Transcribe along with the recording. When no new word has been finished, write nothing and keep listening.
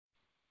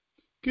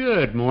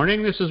Good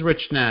morning. This is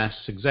Rich Nass,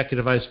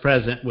 Executive Vice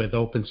President with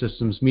Open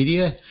Systems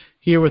Media,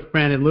 here with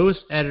Brandon Lewis,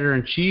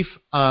 Editor-in-Chief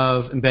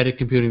of Embedded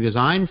Computing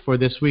Design for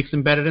this week's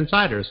Embedded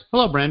Insiders.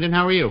 Hello, Brandon.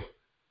 How are you?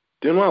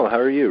 Doing well. How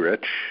are you,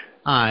 Rich?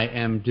 I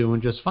am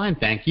doing just fine,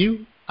 thank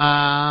you.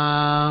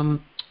 So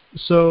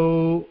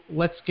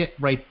let's get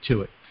right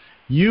to it.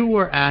 You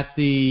were at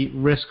the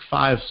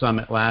RISC-V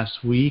Summit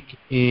last week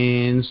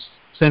in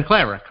Santa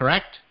Clara,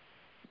 correct?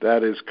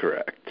 That is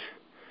correct.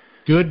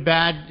 Good,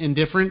 bad,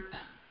 indifferent?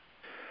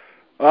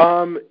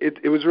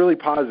 It was really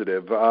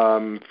positive.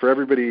 For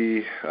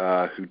everybody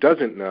who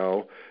doesn't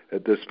know,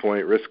 at this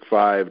point,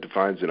 RISC-V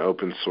defines an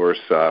open source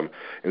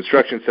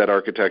instruction set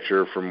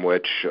architecture from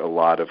which a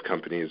lot of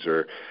companies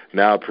are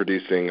now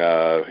producing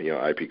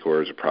IP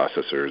cores or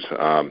processors.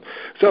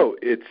 So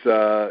it's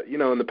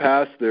in the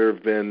past there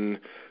have been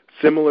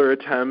similar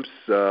attempts,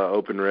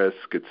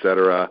 OpenRISC, et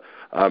cetera,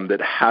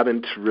 that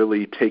haven't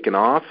really taken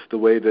off the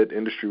way that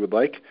industry would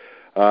like.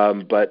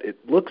 But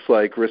it looks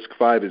like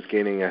RISC-V is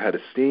gaining a head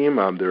of steam.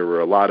 There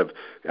were a lot of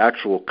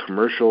actual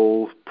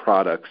commercial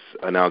products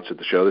announced at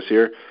the show this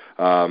year,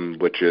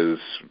 which is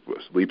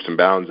leaps and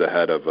bounds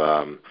ahead of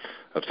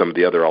some of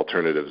the other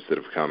alternatives that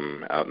have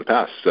come out in the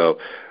past. So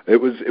it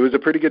was a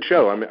pretty good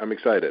show. I'm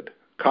excited,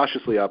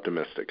 cautiously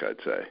optimistic, I'd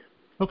say.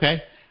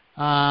 Okay.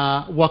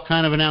 What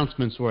kind of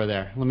announcements were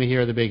there? Let me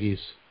hear the biggies.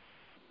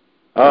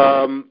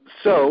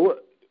 So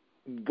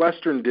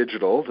Western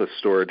Digital, the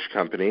storage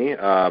company,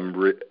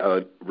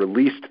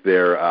 released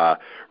their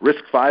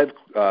RISC-V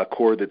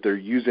core that they're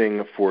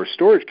using for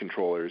storage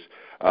controllers,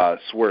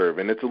 Swerve.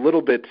 And it's a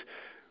little bit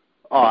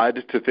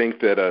odd to think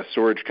that a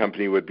storage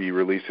company would be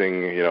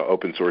releasing,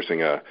 open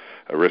sourcing a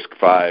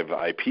RISC-V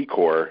IP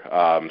core.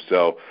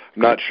 So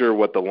I'm not sure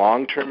what the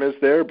long term is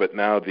there, but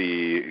now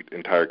the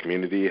entire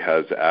community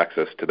has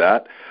access to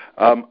that.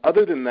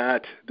 Other than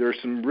that,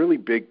 there's some really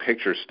big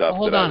picture stuff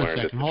that I learned. Hold on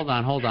a second. Hold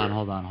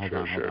on.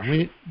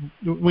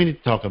 We need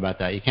to talk about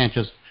that. You can't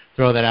just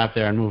throw that out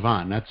there and move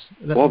on. That's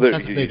a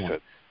big one.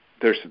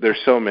 There's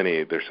so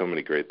many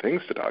great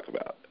things to talk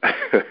about.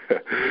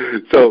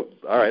 So,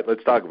 all right,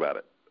 let's talk about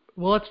it.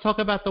 Well, let's talk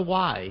about the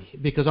why,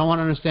 because I want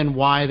to understand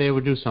why they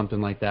would do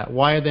something like that.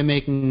 Why are they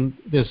making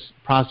this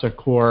processor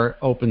core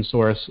open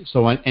source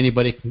so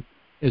anybody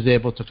is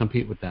able to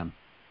compete with them?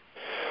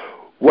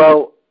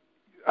 Well,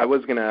 I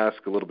was going to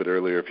ask a little bit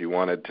earlier if you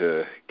wanted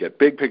to get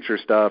big picture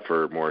stuff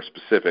or more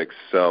specifics.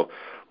 So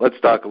let's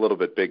talk a little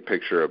bit big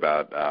picture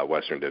about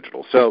Western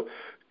Digital. So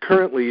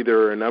currently, there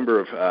are a number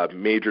of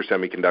major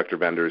semiconductor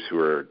vendors who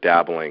are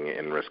dabbling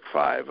in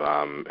RISC-V.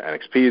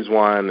 NXP is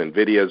one,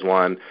 NVIDIA is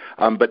one,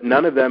 but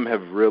none of them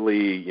have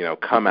really,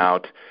 come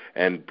out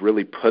and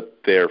really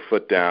put their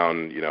foot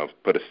down,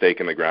 put a stake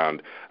in the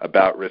ground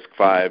about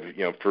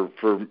RISC-V,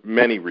 for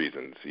many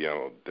reasons.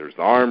 There's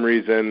the ARM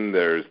reason,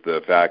 there's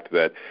the fact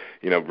that,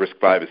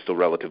 RISC-V is still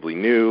relatively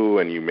new,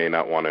 and you may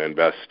not want to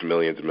invest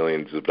millions and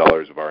millions of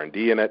dollars of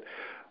R&D in it.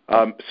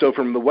 So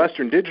from the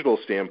Western Digital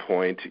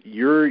standpoint,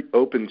 you're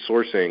open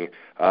sourcing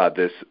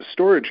this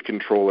storage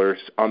controller.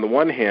 On the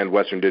one hand,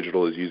 Western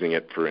Digital is using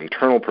it for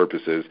internal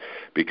purposes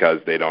because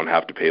they don't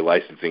have to pay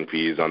licensing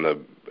fees on the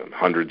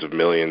hundreds of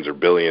millions or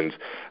billions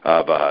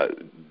of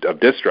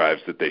disk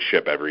drives that they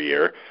ship every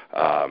year,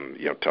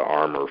 to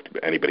ARM or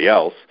anybody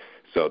else.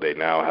 So they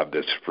now have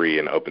this free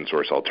and open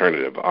source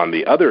alternative. On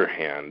the other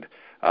hand,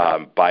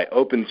 by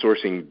open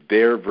sourcing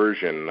their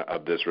version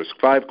of this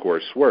RISC-V core,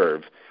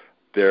 Swerve,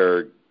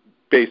 they're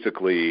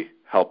basically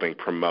helping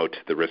promote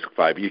the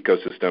RISC-V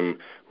ecosystem,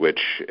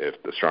 which,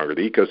 if the stronger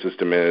the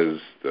ecosystem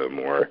is, the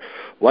more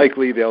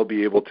likely they'll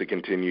be able to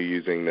continue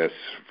using this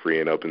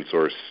free and open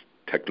source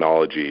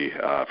technology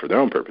for their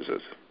own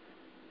purposes.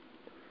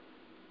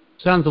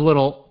 Sounds a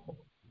little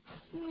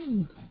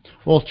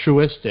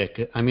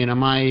altruistic. I mean,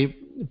 am I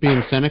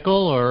being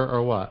cynical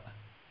or what?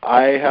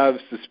 I have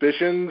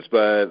suspicions,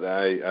 but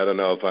I don't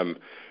know if I'm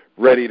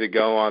ready to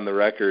go on the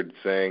record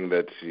saying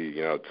that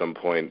at some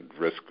point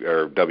RISC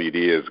or WD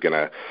is going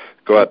to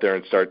go out there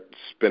and start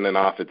spinning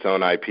off its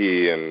own IP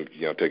and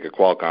take a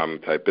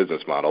Qualcomm type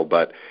business model.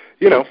 But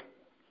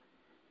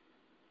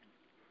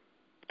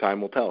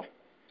time will tell.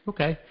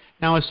 Okay.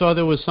 Now I saw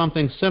there was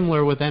something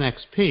similar with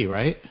NXP,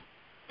 right?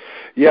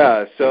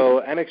 Yeah.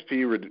 So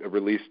NXP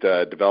released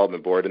a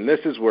development board, and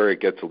this is where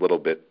it gets a little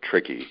bit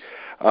tricky.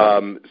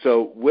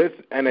 So with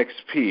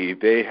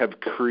NXP, they have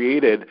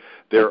created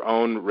their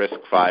own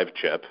RISC-V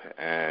chip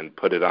and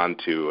put it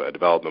onto a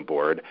development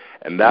board,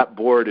 and that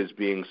board is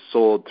being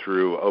sold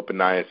through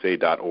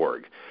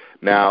OpenISA.org.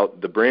 Now,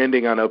 the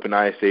branding on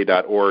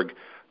OpenISA.org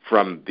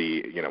from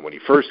the, when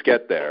you first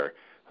get there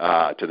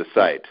to the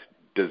site,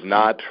 does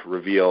not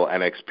reveal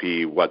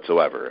NXP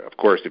whatsoever. Of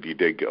course, if you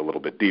dig a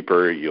little bit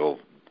deeper, you'll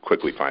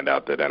quickly find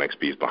out that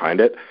NXP is behind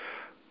it.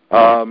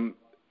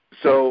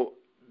 So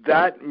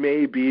that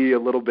may be a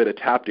little bit of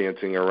tap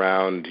dancing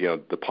around,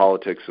 the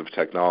politics of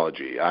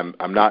technology. I'm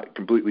not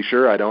completely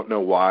sure. I don't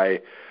know why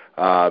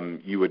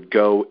you would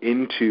go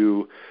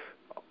through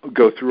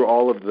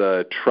all of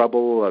the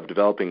trouble of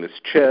developing this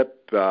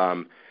chip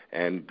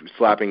and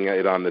slapping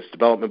it on this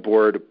development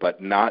board,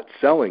 but not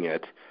selling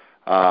it,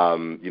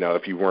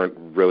 if you weren't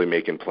really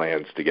making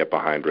plans to get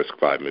behind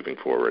RISC-V moving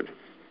forward.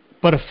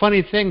 But a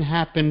funny thing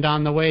happened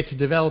on the way to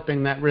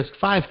developing that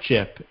RISC-V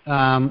chip.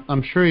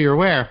 I'm sure you're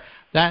aware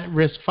that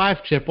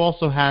RISC-V chip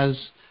also has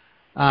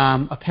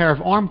a pair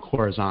of ARM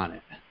cores on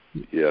it.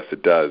 Yes,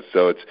 it does.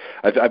 So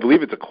I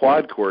believe it's a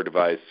quad-core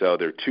device, so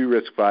there are 2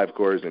 RISC-V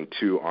cores and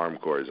 2 ARM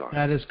cores on it.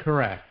 That is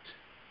correct.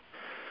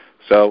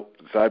 So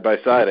side by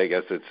side, I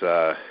guess it's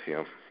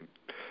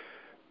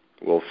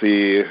we'll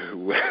see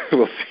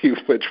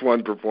which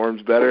one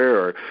performs better,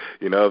 or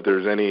if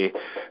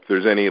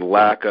there's any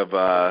lack of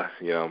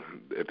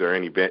if there are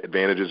any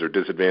advantages or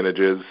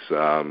disadvantages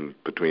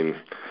between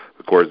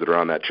the cores that are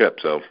on that chip.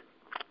 So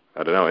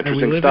I don't know.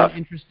 Interesting we live stuff. In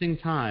interesting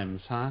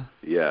times, huh?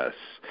 Yes.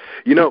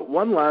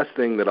 One last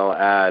thing that I'll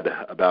add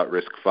about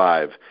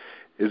RISC-V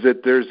is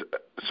that there's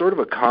sort of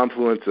a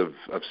confluence of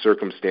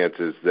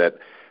circumstances that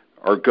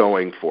are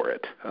going for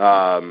it.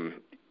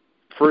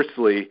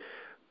 Firstly,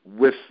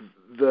 with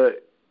the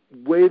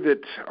way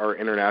that our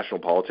international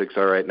politics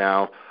are right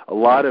now, a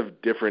lot of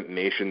different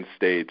nation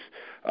states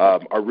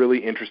are really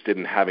interested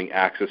in having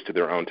access to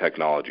their own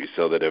technology,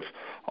 so that if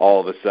all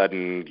of a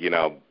sudden,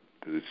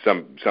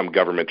 some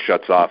government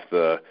shuts off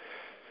the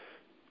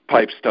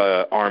pipes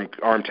to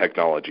ARM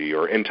technology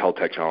or Intel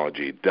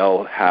technology,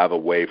 they'll have a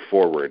way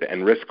forward.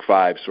 And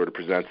RISC-V sort of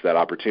presents that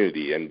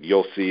opportunity. And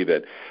you'll see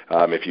that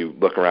if you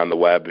look around the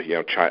web,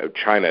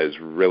 China is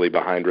really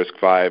behind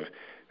RISC-V.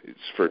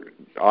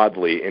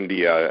 Oddly,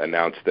 India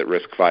announced that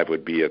RISC-V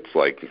would be its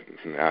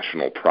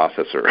national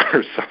processor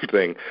or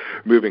something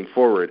moving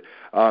forward.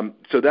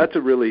 So that's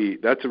a really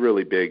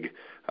big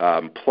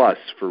plus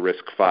for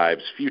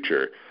RISC-V's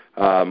future.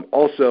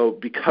 Also,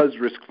 because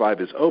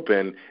RISC-V is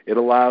open, it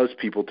allows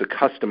people to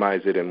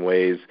customize it in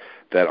ways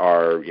that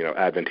are,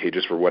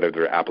 advantageous for whatever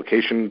their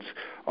applications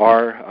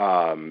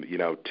are.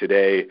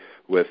 Today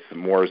with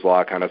Moore's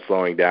law kind of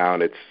slowing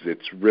down,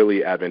 it's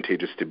really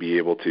advantageous to be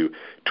able to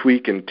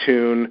tweak and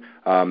tune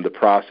the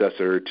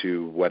processor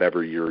to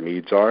whatever your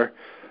needs are.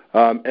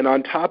 And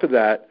on top of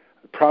that,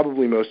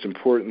 probably most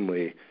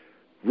importantly,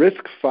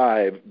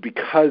 RISC-V,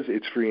 because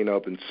it's free and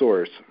open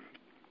source,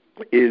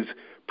 is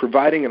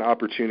providing an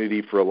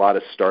opportunity for a lot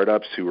of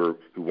startups who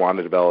want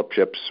to develop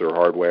chips or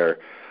hardware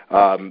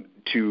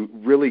to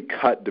really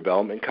cut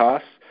development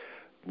costs.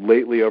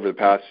 Lately, over the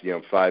past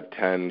 5,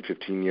 10,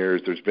 15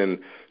 years, there's been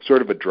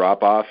sort of a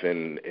drop-off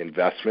in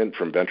investment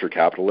from venture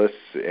capitalists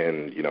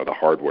in the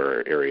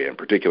hardware area in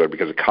particular,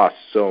 because it costs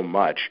so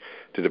much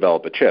to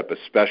develop a chip,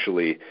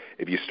 especially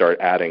if you start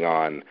adding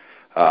on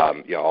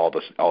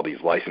all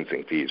these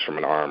licensing fees from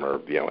an ARM or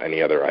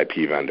any other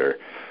IP vendor.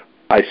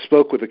 I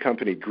spoke with the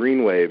company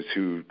GreenWaves,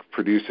 who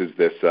produces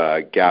this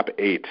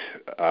GAP8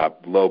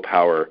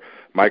 low-power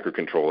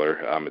microcontroller.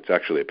 It's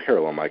actually a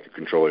parallel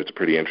microcontroller. It's a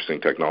pretty interesting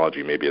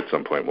technology. Maybe at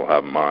some point we'll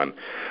have them on.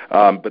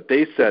 But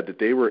they said that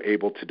they were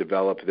able to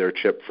develop their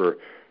chip for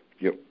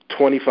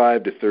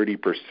 25 to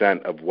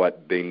 30% of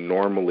what they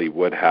normally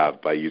would have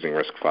by using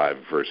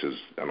RISC-V versus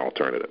an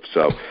alternative.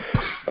 So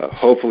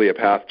hopefully a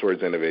path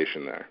towards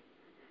innovation there.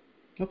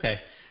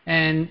 Okay.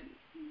 And,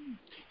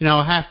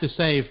 I have to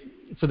say,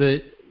 for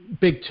the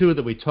big 2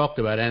 that we talked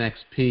about,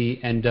 NXP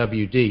and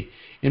WD,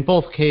 in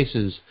both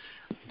cases,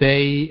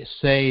 they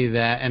say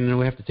that, and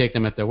we have to take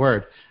them at their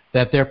word,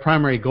 that their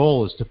primary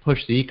goal is to push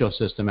the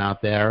ecosystem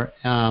out there,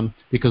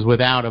 because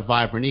without a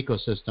vibrant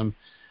ecosystem,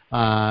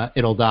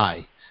 it'll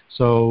die.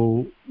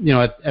 So,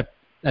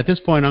 at this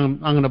point, I'm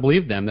going to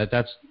believe them that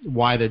that's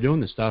why they're doing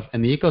this stuff,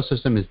 and the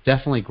ecosystem is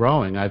definitely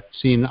growing. I've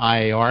seen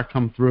IAR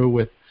come through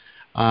with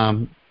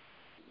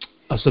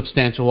a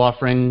substantial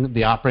offering.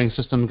 The operating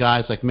system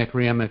guys like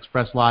Micrium and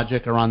Express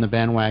Logic are on the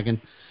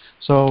bandwagon.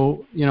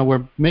 So,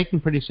 we're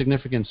making pretty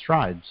significant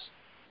strides.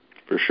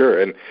 For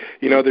sure. And,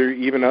 there are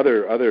even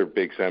other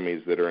big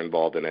semis that are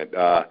involved in it.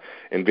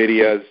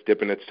 NVIDIA's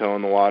dipping its toe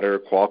in the water.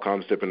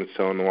 Qualcomm's dipping its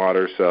toe in the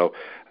water. So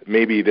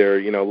maybe they're,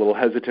 a little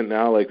hesitant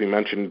now, like we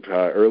mentioned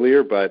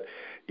earlier. But,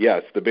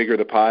 yes, the bigger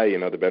the pie,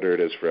 the better it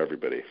is for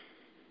everybody.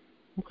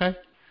 Okay.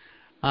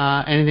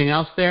 Anything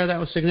else there that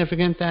was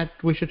significant that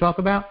we should talk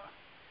about?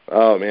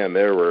 Oh, man,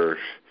 there were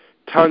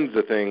tons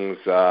of things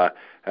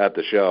at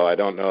the show. I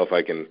don't know if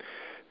I can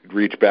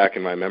reach back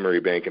in my memory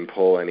bank and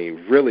pull any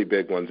really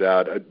big ones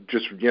out.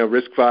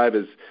 RISC-V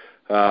is,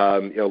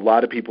 a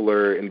lot of people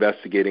are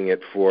investigating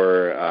it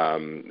for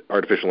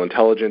artificial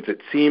intelligence.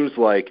 It seems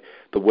like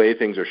the way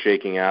things are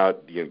shaking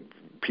out,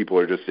 people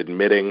are just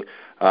admitting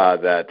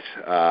that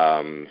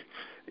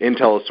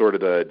Intel is sort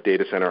of the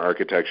data center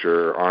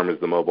architecture, ARM is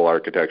the mobile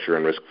architecture,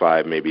 and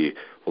RISC-V maybe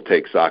will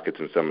take sockets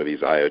in some of these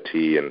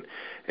IoT and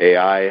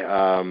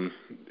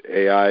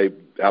AI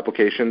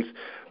applications.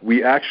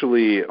 We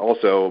actually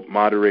also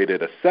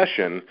moderated a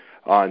session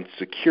on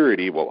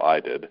security. Well,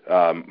 I did.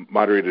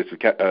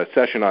 Moderated a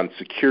session on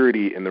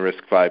security in the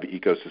RISC-V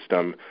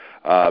ecosystem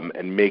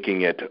and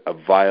making it a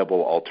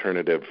viable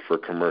alternative for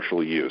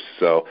commercial use.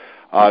 So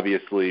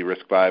Obviously,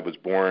 RISC-V was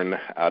born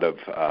out of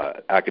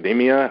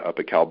academia up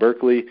at Cal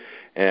Berkeley,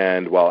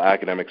 and while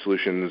academic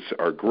solutions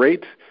are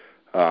great,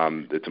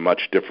 it's a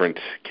much different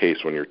case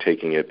when you're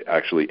taking it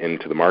actually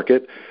into the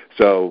market.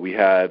 So we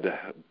had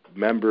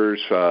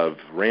members of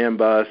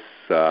Rambus,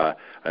 a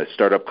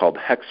startup called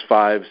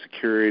Hex5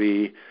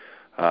 Security,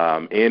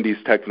 Andes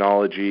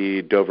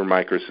Technology, Dover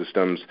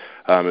Microsystems.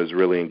 It was a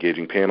really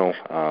engaging panel.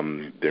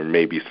 There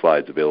may be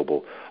slides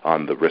available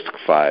on the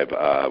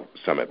RISC-V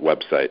Summit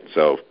website.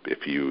 So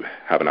if you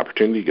have an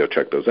opportunity, go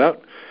check those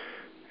out.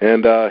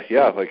 And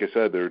like I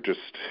said, there are just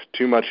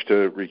too much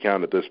to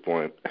recount at this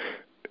point.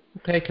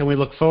 Okay, can we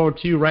look forward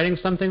to you writing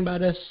something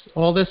about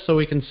all this so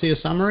we can see a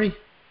summary?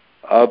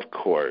 Of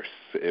course.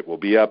 It will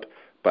be up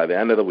by the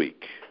end of the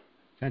week.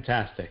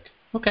 Fantastic.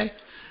 Okay.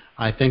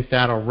 I think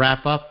that'll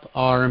wrap up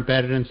our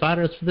Embedded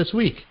Insiders for this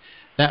week.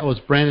 That was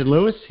Brandon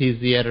Lewis. He's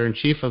the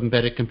Editor-in-Chief of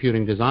Embedded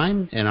Computing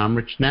Design, and I'm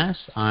Rich Nass.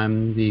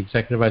 I'm the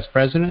Executive Vice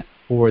President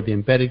for the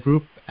Embedded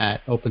Group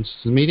at Open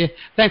Systems Media.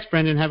 Thanks,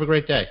 Brandon. Have a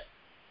great day.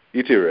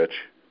 You too, Rich.